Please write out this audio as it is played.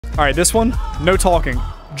Alright, this one, no talking.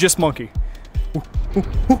 Just monkey.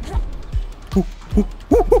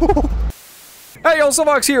 Hey y'all,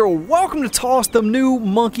 SoulFox here. Welcome to Toss, the new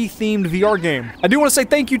monkey-themed VR game. I do want to say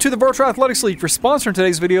thank you to the Virtual Athletics League for sponsoring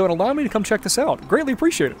today's video and allowing me to come check this out. Greatly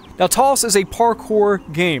appreciate it. Now, Toss is a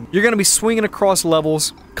parkour game. You're going to be swinging across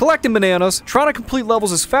levels, collecting bananas, trying to complete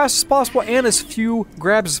levels as fast as possible and as few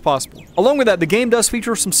grabs as possible. Along with that, the game does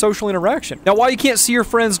feature some social interaction. Now, while you can't see your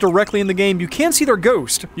friends directly in the game, you can see their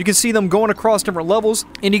ghost. You can see them going across different levels,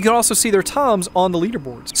 and you can also see their times on the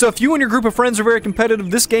leaderboards. So if you and your group of friends are very competitive,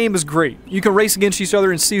 this game is great. You can race against each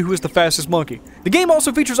other and see who is the fastest monkey. The game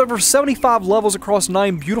also features over 75 levels across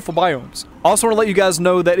 9 beautiful biomes. I also want to let you guys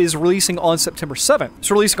know that it is releasing on September 7th. It's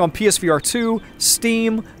releasing on PSVR 2,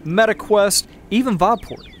 Steam, MetaQuest, even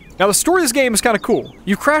Viveport. Now, the story of this game is kind of cool.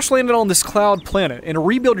 You crash landed on this cloud planet, and to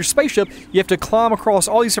rebuild your spaceship, you have to climb across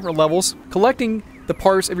all these different levels, collecting the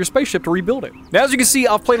parts of your spaceship to rebuild it. Now, as you can see,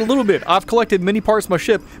 I've played a little bit. I've collected many parts of my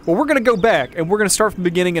ship, but we're going to go back, and we're going to start from the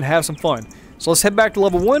beginning and have some fun. So let's head back to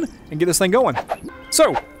level 1 and get this thing going.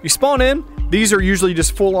 So, you spawn in. These are usually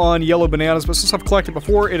just full-on yellow bananas, but since I've collected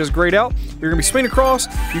before, it is grayed out. You're going to be swinging across,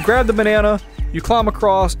 you grab the banana, you climb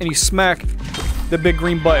across, and you smack the big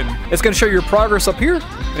green button. It's going to show your progress up here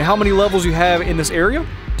and how many levels you have in this area.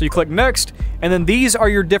 So you click next, and then these are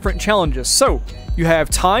your different challenges. So you have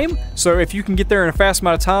time, so if you can get there in a fast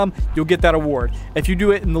amount of time, you'll get that award. If you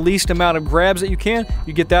do it in the least amount of grabs that you can,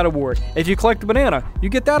 you get that award. If you collect the banana, you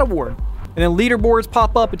get that award. And then leaderboards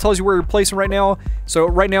pop up, it tells you where you're placing right now. So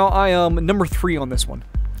right now I am number 3 on this one.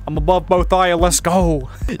 I'm above both eye, let's go.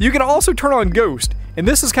 You can also turn on Ghost, and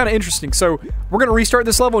this is kind of interesting. So we're going to restart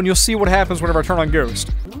this level and you'll see what happens whenever I turn on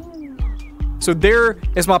Ghost. So there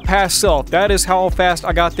is my past self. That is how fast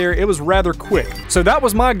I got there. It was rather quick. So that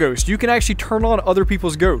was my ghost. You can actually turn on other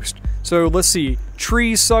people's ghost. So let's see.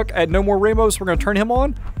 Trees suck at No More Rainbows. We're going to turn him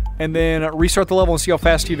on and then restart the level and see how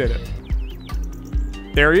fast he did it.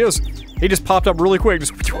 There he is. He just popped up really quick.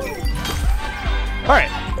 Just...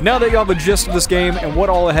 Alright, now that you have the gist of this game and what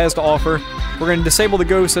all it has to offer, we're going to disable the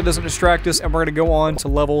ghost so it doesn't distract us, and we're going to go on to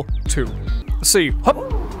level 2. Let's see. Hup.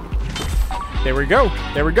 There we go.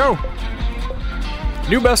 There we go.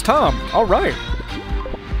 New best time. Alright.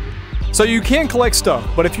 So you can collect stuff,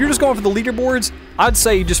 but if you're just going for the leaderboards, I'd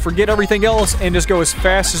say just forget everything else and just go as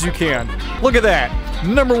fast as you can. Look at that.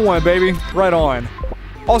 Number 1, baby. Right on.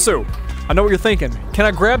 Also, I know what you're thinking. Can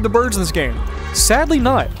I grab the birds in this game? Sadly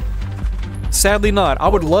not. Sadly not. I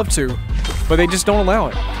would love to, but they just don't allow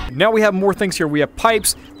it. Now we have more things here. We have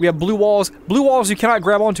pipes. We have blue walls. Blue walls you cannot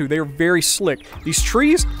grab onto. They are very slick. These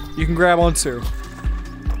trees you can grab onto.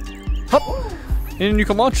 Hup. And you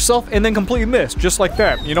can launch yourself and then completely miss. Just like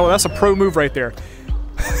that. You know, that's a pro move right there.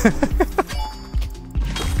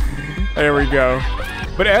 There we go.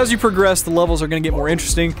 But as you progress, the levels are going to get more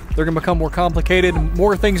interesting. They're going to become more complicated.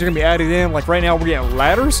 More things are going to be added in. Like right now, we're getting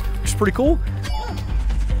ladders, which is pretty cool.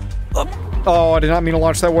 Oh, I did not mean to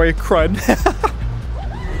launch that way. Crud.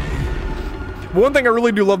 One thing I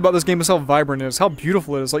really do love about this game is how vibrant it is. How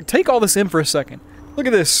beautiful it is. Like, take all this in for a second. Look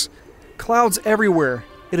at this. Clouds everywhere.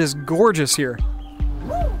 It is gorgeous here.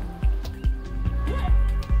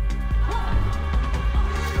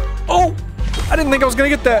 Oh! I didn't think I was going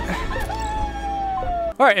to get that.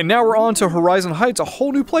 Alright, and now we're on to Horizon Heights, a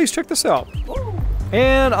whole new place. Check this out.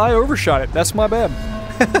 And I overshot it. That's my bad.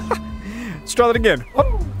 Let's try that again.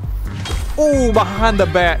 Oh, behind the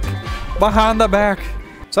back. Behind the back.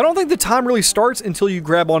 So I don't think the time really starts until you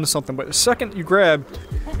grab onto something, but the second you grab,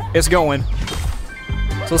 it's going.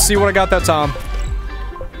 So let's see what I got that time.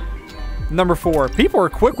 Number 4. People are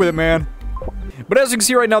quick with it, man. But as you can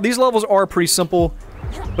see right now, these levels are pretty simple,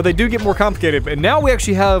 but they do get more complicated. And now we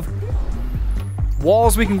actually have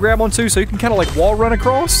walls we can grab onto, so you can kind of like wall run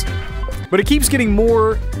across. But it keeps getting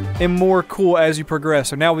more and more cool as you progress.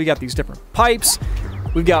 So now we got these different pipes.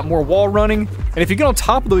 We've got more wall running. And if you get on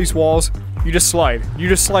top of these walls, you just slide. You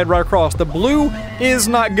just slide right across. The blue is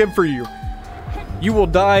not good for you. You will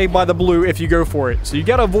die by the blue if you go for it. So you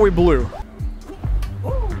gotta avoid blue.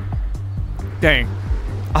 Dang.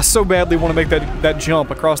 I so badly want to make that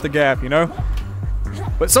jump across the gap, you know?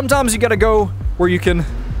 But sometimes you gotta go where you can...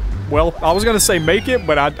 Well, I was going to say make it,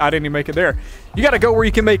 but I didn't even make it there. You got to go where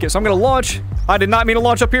you can make it. So I'm going to launch. I did not mean to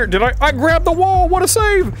launch up here. Did I? I grabbed the wall. What a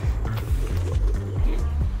save.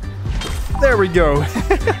 There we go.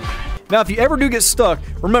 Now, if you ever do get stuck,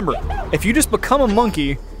 remember, if you just become a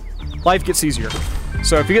monkey, life gets easier.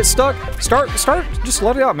 So if you get stuck, start, just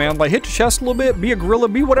let it out, man. Like, hit your chest a little bit, be a gorilla,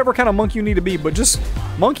 be whatever kind of monkey you need to be, but just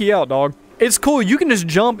monkey out, dog. it's cool. You can just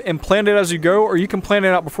jump and plan it as you go, or you can plan it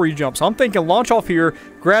out before you jump. So I'm thinking launch off here,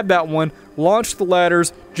 grab that one, launch the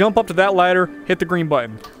ladders, jump up to that ladder, hit the green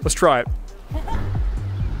button. Let's try it.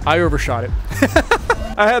 I overshot it.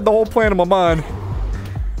 I had the whole plan in my mind.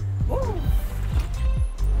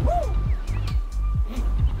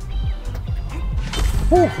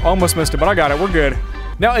 Whew, almost missed it, but I got it. We're good.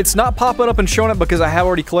 Now, it's not popping up and showing up because I have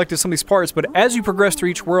already collected some of these parts, but as you progress through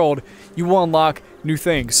each world, you will unlock new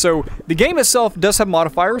things. So, the game itself does have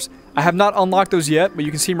modifiers. I have not unlocked those yet, but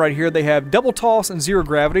you can see them right here. They have double toss and zero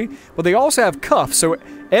gravity, but they also have cuffs. So,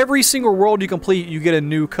 every single world you complete, you get a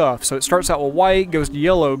new cuff. So, it starts out with white, goes to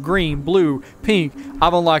yellow, green, blue, pink.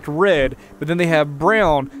 I've unlocked red, but then they have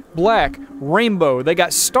brown, black, rainbow. They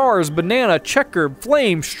got stars, banana, checker,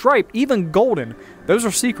 flame, stripe, even golden. Those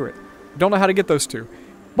are secret. Don't know how to get those two.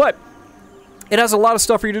 But it has a lot of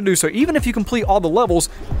stuff for you to do, so even if you complete all the levels,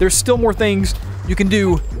 there's still more things you can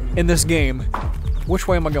do in this game. Which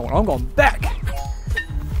way am I going? I'm going back.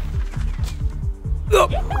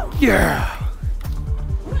 Oh, yeah.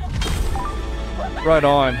 Right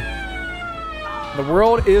on. The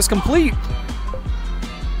world is complete.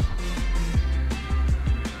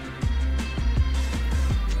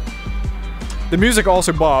 The music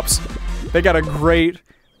also bops. They got a great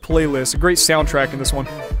playlist, a great soundtrack in this one.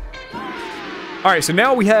 Alright, so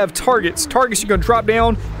now we have targets. Targets you're going to drop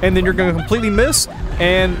down, and then you're going to completely miss.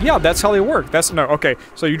 And yeah, that's how they work. Okay,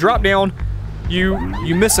 so you drop down, you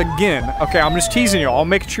miss again. Okay, I'm just teasing you. I'm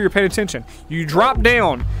making sure you're paying attention. You drop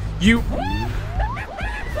down, you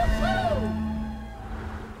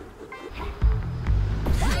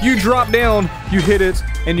drop down, you hit it,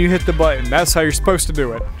 and you hit the button. That's how you're supposed to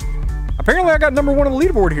do it. Apparently I got number 1 on the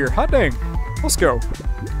leaderboard here. Hot dang. Let's go.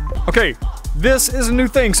 Okay, this is a new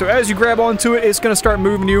thing. So as you grab onto it, it's going to start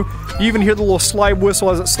moving you. You even hear the little slide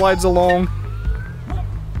whistle as it slides along.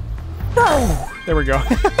 There we go.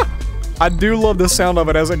 I do love the sound of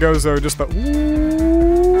it as it goes though. Just the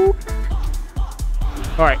ooh.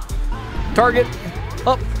 Alright. Target.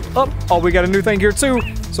 Up, up. Oh, we got a new thing here too.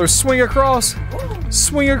 So swing across.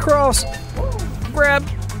 Swing across. Grab.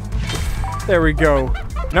 There we go.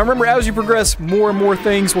 Now remember, as you progress, more and more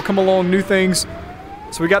things will come along, new things.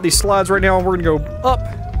 So we got these slides right now, and we're gonna go up,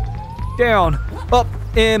 down, up,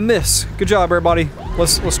 and miss. Good job, everybody.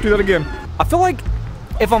 Let's do that again. I feel like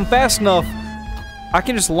if I'm fast enough, I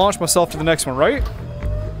can just launch myself to the next one, right?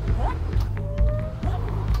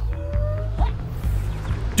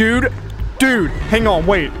 Dude, hang on,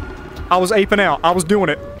 wait. I was aping out. I was doing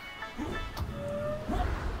it.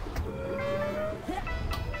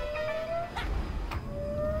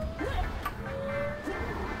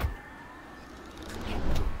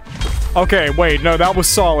 Okay, wait, no, that was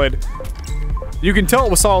solid. You can tell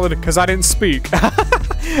it was solid because I didn't speak.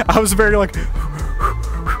 I was very like...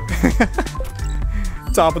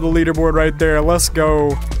 Top of the leaderboard right there, let's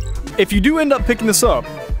go. If you do end up picking this up,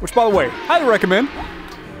 which by the way, highly recommend,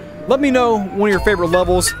 let me know one of your favorite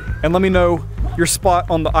levels, and let me know your spot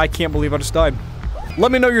on the... I can't believe I just died.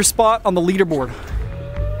 Let me know your spot on the leaderboard.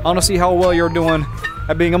 I want to see how well you're doing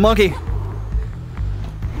at being a monkey.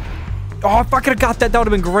 Oh, if I could have got that, that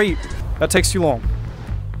would have been great. That takes too long.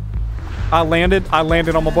 I landed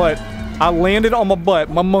on my butt. I landed on my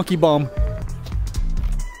butt, my monkey bum.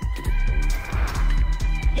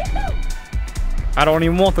 I don't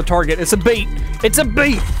even want the target. It's a bait. It's a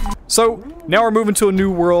bait. So, now we're moving to a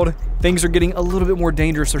new world. Things are getting a little bit more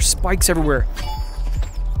dangerous. There's spikes everywhere.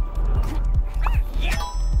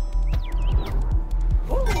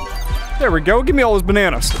 There we go. Give me all those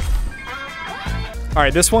bananas.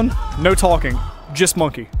 Alright, this one, no talking. Just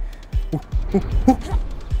monkey.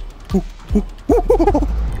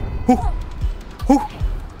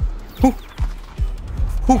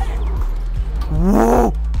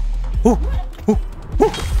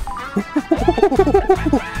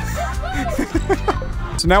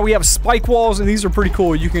 So now we have spike walls, and these are pretty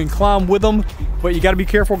cool. You can climb with them, but you gotta be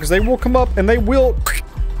careful because they will come up and they will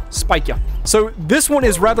spike you. So this one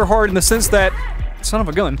is rather hard in the sense that... Son of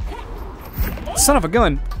a gun. Son of a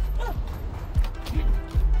gun.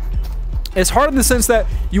 It's hard in the sense that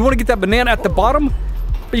you want to get that banana at the bottom,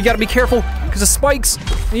 but you got to be careful because the spikes...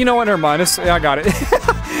 You know what? Never mind. I got it.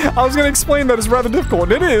 I was going to explain that it's rather difficult.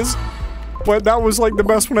 It is, but that was like the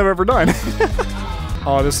best one I've ever done.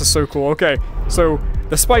 Oh, this is so cool. Okay, so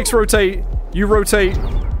the spikes rotate. You rotate.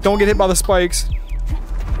 Don't get hit by the spikes.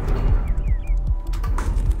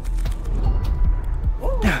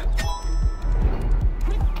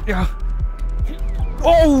 Yeah.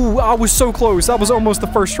 Oh, I was so close. That was almost the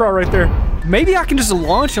first try right there. Maybe I can just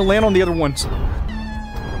launch and land on the other ones.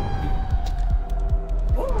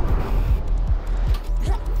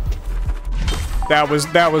 That was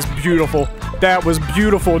beautiful. That was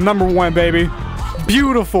beautiful. Number 1, baby.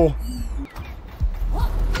 Beautiful.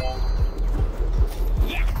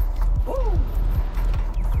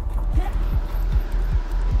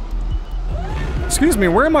 Excuse me,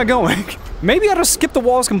 where am I going? Maybe I just skipped the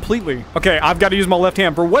walls completely. Okay, I've got to use my left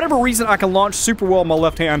hand. For whatever reason, I can launch super well with my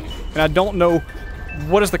left hand, and I don't know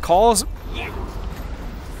what is the cause.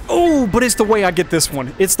 Oh, but it's the way I get this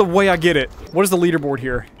one. It's the way I get it. What is the leaderboard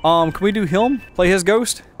here? Can we do him? Play his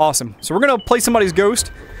ghost? Awesome. So we're gonna play somebody's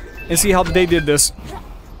ghost and see how they did this.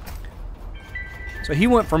 So he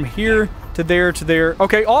went from here to there to there.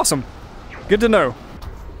 Okay, awesome. Good to know.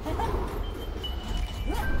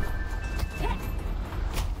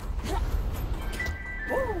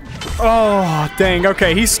 Oh, dang.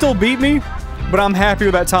 Okay, he still beat me, but I'm happy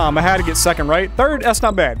with that time. I had to get second, right? Third? That's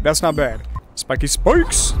not bad. That's not bad. Spiky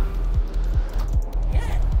spikes.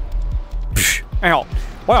 Psh, ow.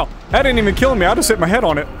 Wow, that didn't even kill me. I just hit my head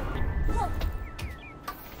on it.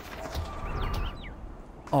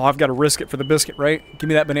 Oh, I've got to risk it for the biscuit, right? Give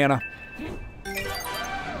me that banana.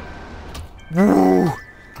 Woo.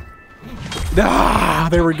 Ah,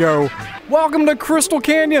 there we go. Welcome to Crystal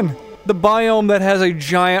Canyon. The biome that has a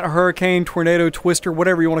giant hurricane, tornado, twister,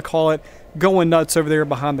 whatever you want to call it, going nuts over there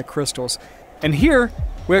behind the crystals. And here,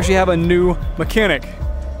 we actually have a new mechanic.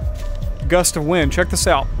 Gust of wind. Check this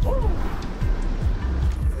out.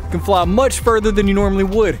 You can fly much further than you normally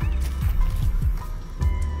would.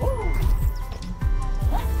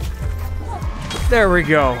 There we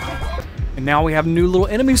go. And now we have new little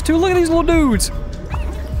enemies too. Look at these little dudes.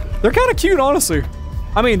 They're kind of cute, honestly.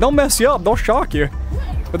 I mean, they'll mess you up. They'll shock you.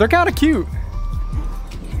 But they're kind of cute.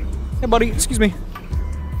 Hey, buddy. Excuse me.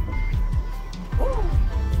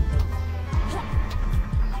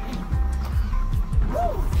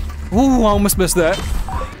 Ooh, I almost missed that.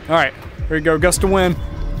 All right. Here we go. Gust of wind.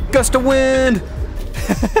 Gust of wind!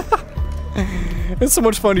 It's so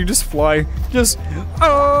much fun. You just fly. Just...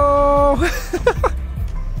 Oh!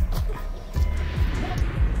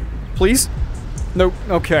 Please? Nope.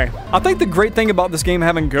 Okay. I think the great thing about this game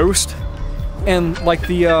having Ghost and like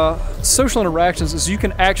the social interactions is you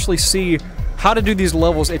can actually see how to do these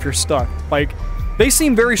levels if you're stuck. Like, they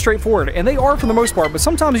seem very straightforward, and they are for the most part, but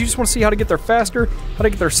sometimes you just want to see how to get there faster, how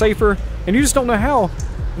to get there safer, and you just don't know how,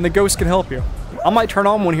 and the Ghost can help you. I might turn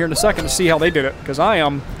on one here in a second to see how they did it, because I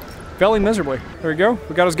am failing miserably. There we go.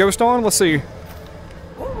 We got his Ghost on. Let's see.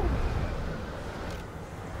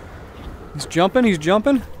 He's jumping. He's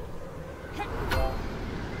jumping.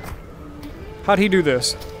 How'd he do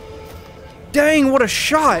this? Dang, what a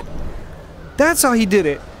shot! That's how he did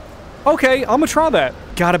it. Okay, I'm gonna try that.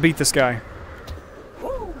 Gotta beat this guy.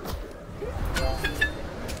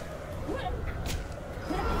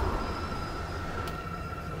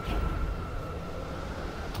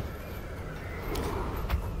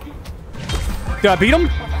 Did I beat him?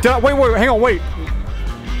 Did I, wait, hang on, wait.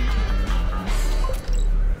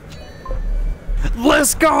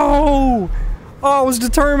 Let's go! Oh, I was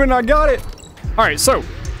determined, I got it. All right, so,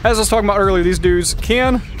 as I was talking about earlier, these dudes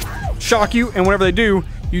can shock you, and whenever they do,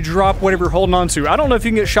 you drop whatever you're holding on to. I don't know if you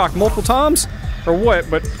can get shocked multiple times or what,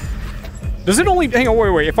 but does it only, hang on,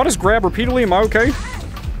 wait, if I just grab repeatedly, am I okay?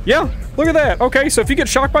 Yeah, look at that. Okay, so if you get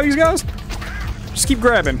shocked by these guys, just keep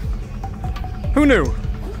grabbing. Who knew?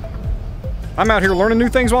 I'm out here learning new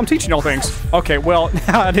things while I'm teaching y'all things. Okay, well,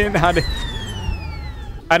 I didn't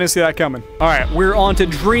see that coming. All right, we're on to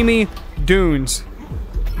Dreamy Dunes.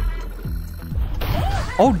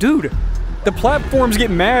 Oh, dude, the platforms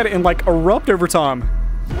get mad and like erupt over time.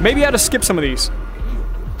 Maybe I had to skip some of these.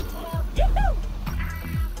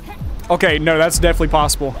 Okay, no, that's definitely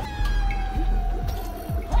possible.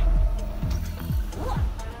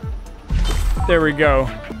 There we go.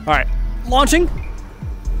 All right, launching,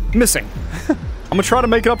 missing. I'm gonna try to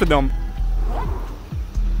make it up to them.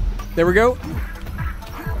 There we go.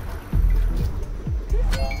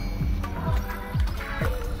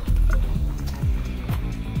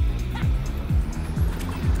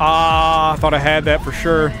 Ah, I thought I had that for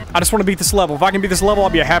sure. I just want to beat this level. If I can beat this level, I'll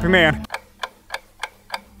be a happy man.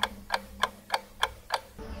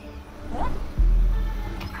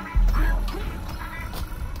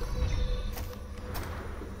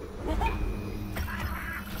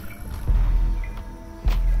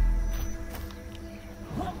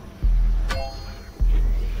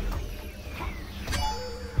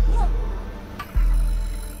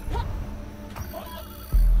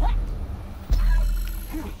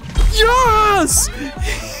 Yes!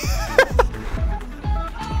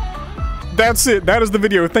 That's it. That is the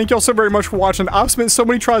video. Thank y'all so very much for watching. I've spent so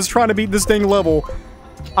many tries trying to beat this dang level.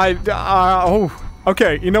 Oh,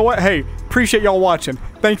 Okay, you know what? Hey, appreciate y'all watching.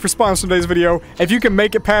 Thank you for sponsoring today's video. If you can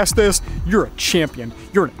make it past this, you're a champion.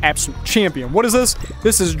 You're an absolute champion. What is this?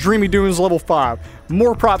 This is Dreamy Dunes level 5.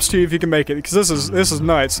 More props to you if you can make it, because this is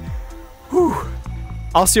nuts. Whew.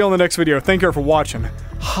 I'll see you on the next video. Thank you for watching.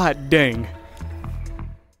 Hot dang.